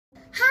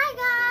Hi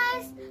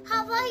guys,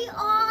 how are you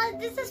all?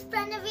 This is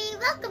Pranavi.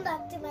 Welcome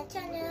back to my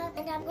channel.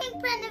 And I'm going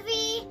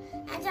Pranavi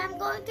and I'm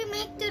going to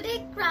make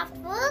today craft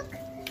work.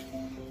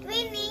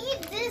 We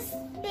need this,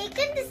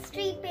 taken these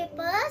three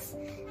papers.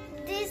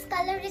 This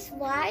color is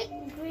white,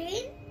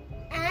 green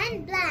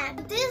and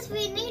black. This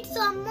we need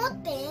some more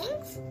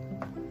things.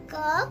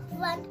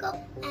 One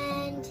cup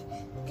and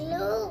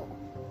glue.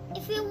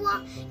 If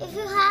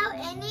you have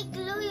any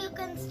glue, you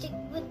can stick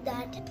with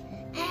that.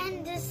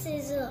 And this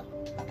scissor.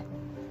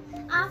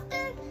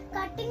 After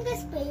cutting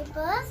these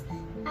papers,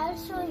 I'll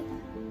show you.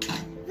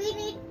 We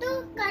need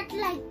to cut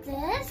like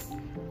this.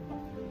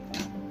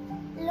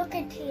 Look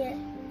at here,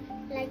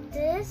 like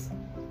this,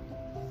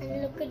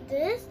 and look at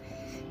this.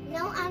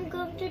 Now I'm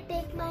going to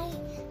take my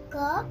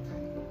cup.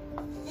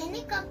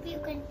 Any cup you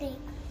can take.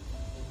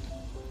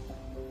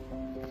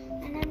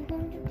 And I'm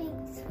going to take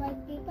this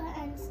white paper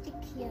and stick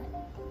here.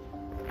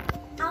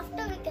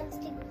 After we can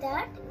stick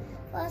that,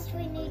 first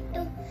we need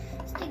to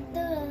stick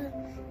the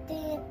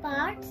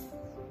parts.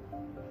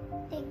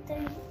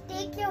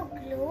 Take your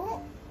glue.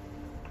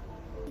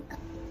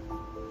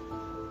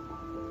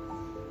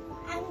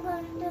 I'm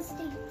going to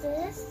stick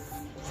this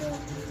to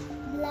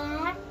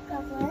black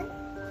cover.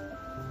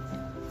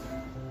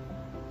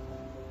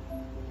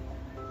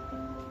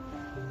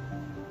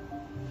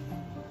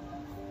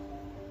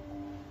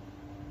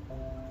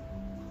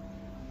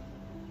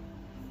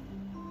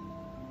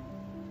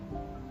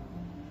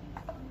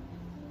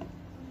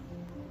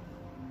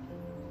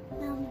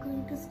 Now I'm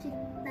going to stick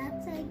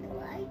that side the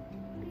white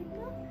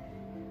paper.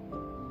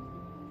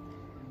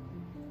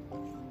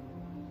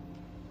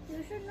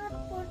 You should not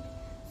put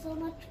so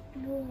much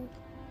glue.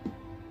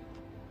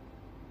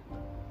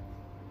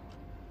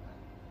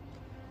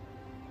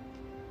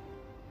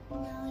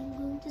 Now I'm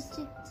going to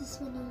stick this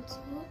one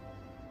also.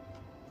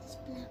 This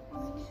black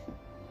one.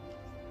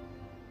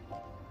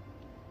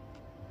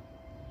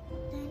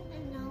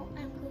 And now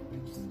I'm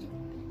going to stick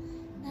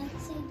back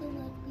side the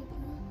white paper.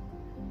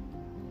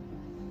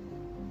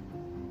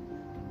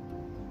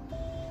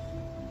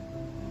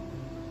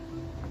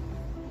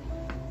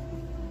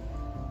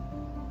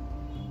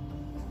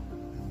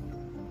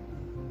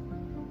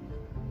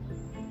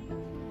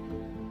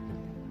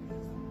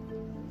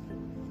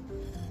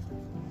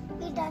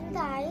 Done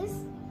guys.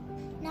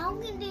 Now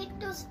we need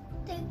to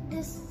stick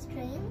these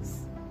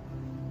strings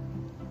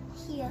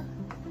here.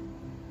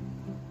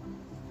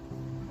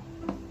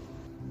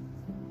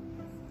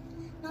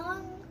 Now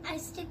I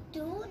stick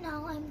two.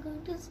 Now I'm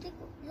going to stick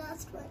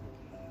last one.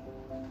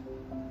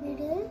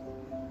 Middle.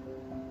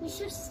 We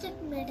should stick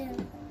middle,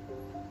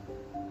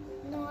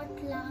 not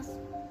last.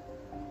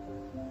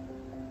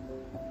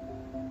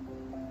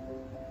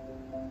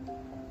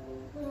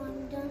 Now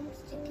I'm done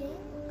sticking.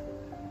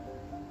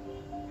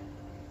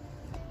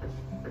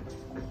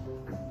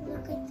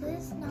 Look at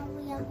this. Now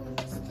we are going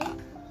to stick.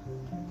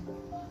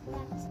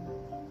 That's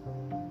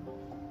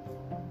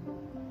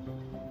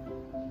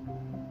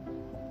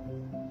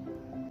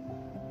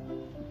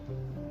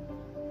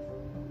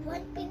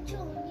one pinch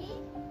only.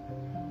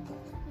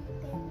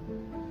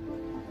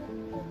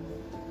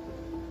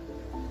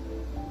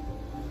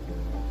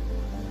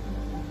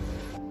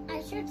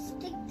 I should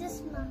stick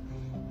this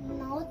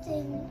mouth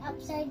in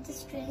upside the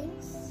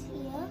strings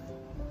here.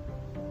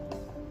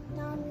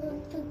 Now I'm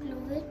going to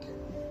glue it.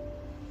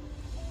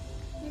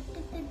 Let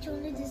me pinch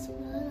only this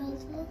blur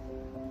also.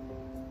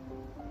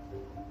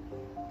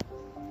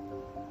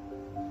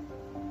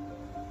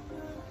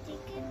 Now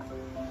take it.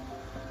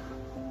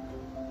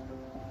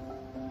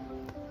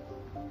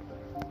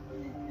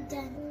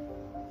 Done.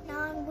 Now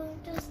I'm going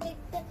to stick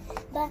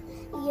the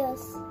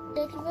ears.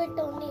 Little bit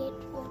only,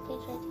 it won't be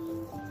ready.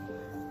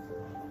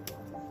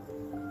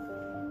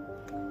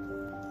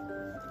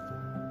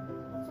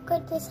 Look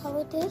at this, how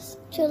it is.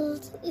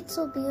 Chills. It's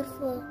so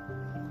beautiful.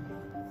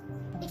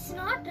 It's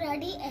not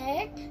ready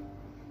yet.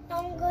 Now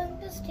I'm going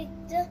to stick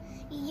the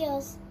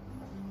ears.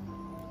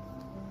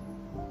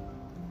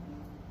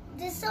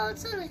 This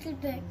also a little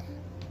bit.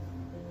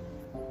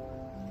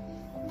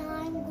 Now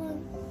I'm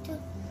going to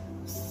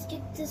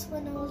stick this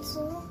one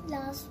also.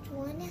 Last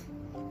one.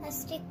 I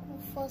stick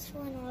first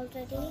one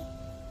already.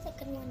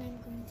 Second one I'm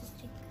going to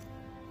stick.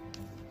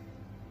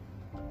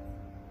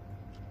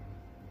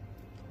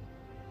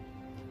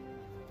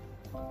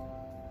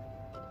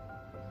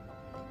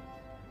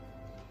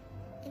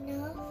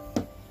 Enough.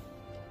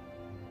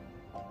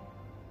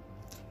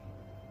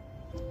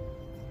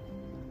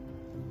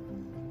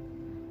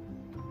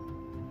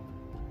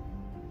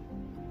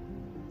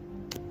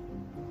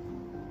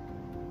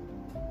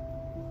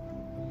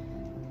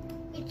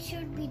 It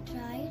should be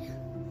dried.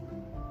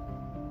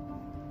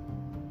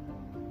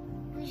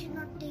 We should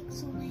not take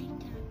so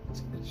much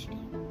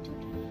time to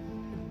dry.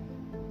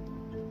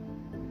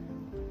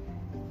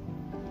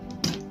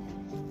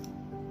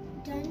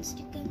 Done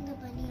sticking the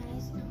bunny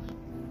eyes. Now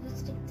I'm going to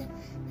stick the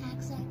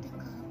backside the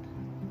cup.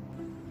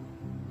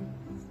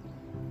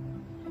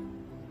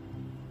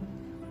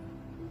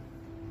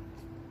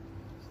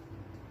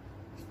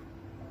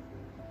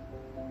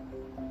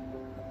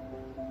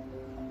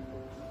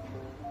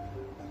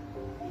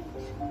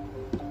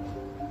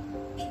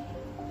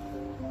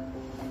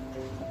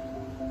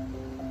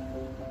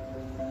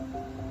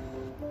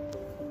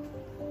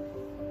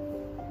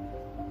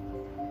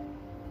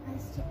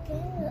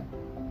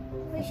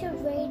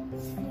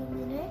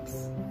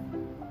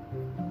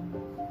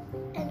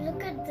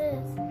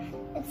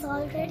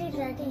 already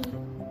ready.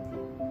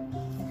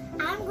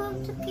 I'm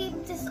going to keep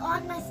this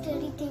on my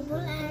study table,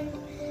 and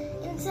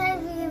inside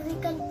we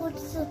can put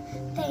some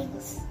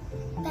things.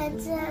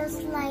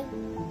 Pencils, like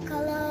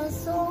colors,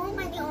 so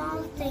many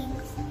all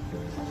things.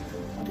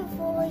 Thank you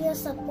for your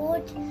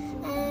support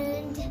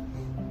and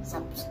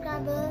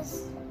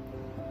subscribers.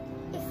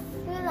 If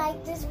you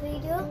like this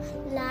video,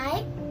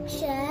 like,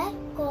 share,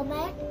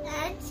 comment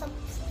and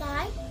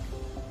subscribe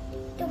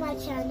to my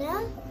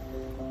channel,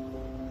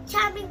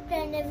 Charming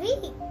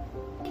Pranavi.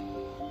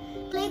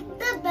 Click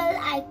the bell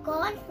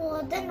icon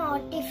for the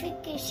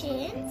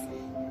notifications.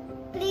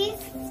 Please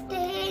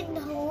stay in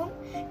home.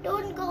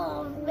 Don't go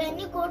out. When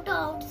you go to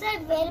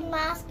outside, wear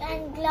mask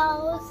and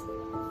gloves.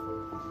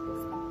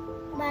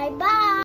 Bye bye.